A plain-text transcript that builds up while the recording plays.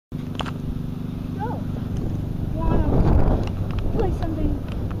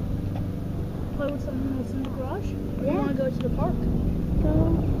with something that's in the garage? Yeah. You want to go to the park? Go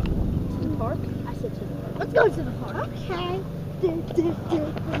To the park? I said to the park. Let's go to the park. Okay.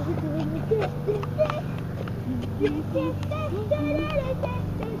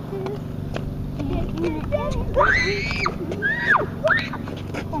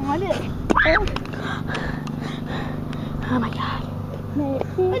 On it. Oh my god.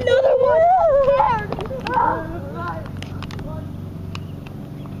 Another one!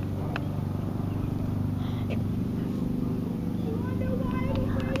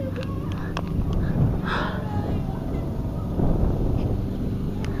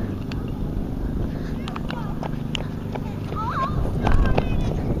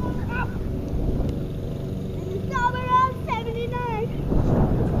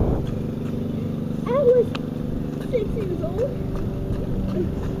 I was 6 years old.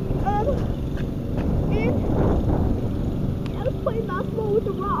 And I was playing basketball with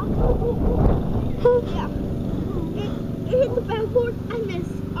the rock. Yeah. It hit the backboard. I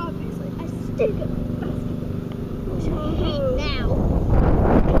missed, obviously. I stink at basketball, which I hate now.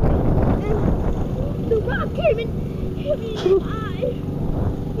 And the rock came and hit me in the eye.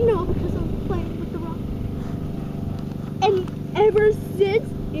 You know, because I was playing with the rock. And ever since,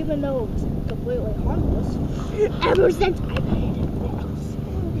 even though it was completely harmless, ever since I've hated nails.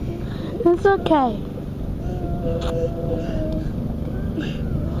 It's okay.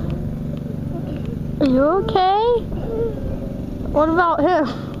 Are you okay? What about him?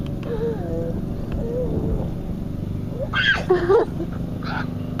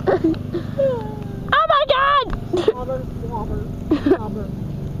 Oh my god! Slobber, slobber, slobber.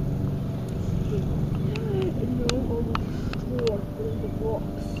 And no over the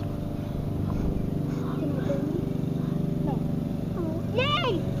rocks. No.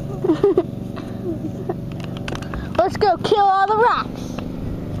 Yay! Let's go kill all the rocks.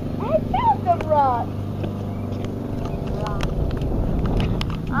 I found the rock.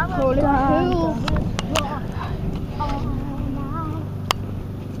 I'm going to kill this rock. Oh, now.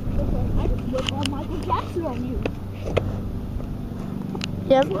 Because I just whipped all Michael Jackson on you.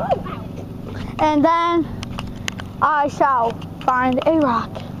 Yep. Wow. And then I shall find a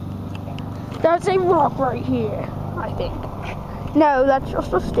rock. That's a rock right here, I think. No, that's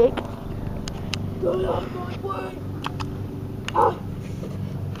just a stick. Get out of my way. Ah.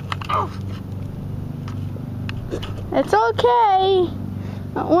 Ah. It's okay.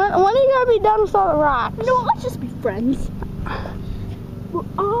 When are you gonna be done with all the rocks? No, let's just be friends. We're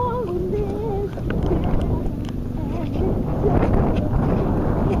all in this together.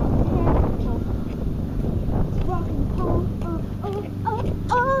 Rock and roll,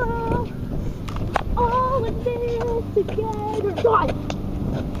 all in this together. God.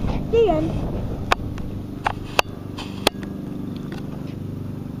 The end.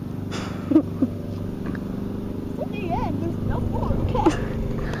 In the end, there's no more. Okay.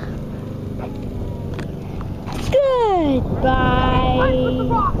 Goodbye. With the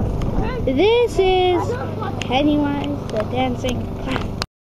rock. Okay. This is Pennywise the Dancing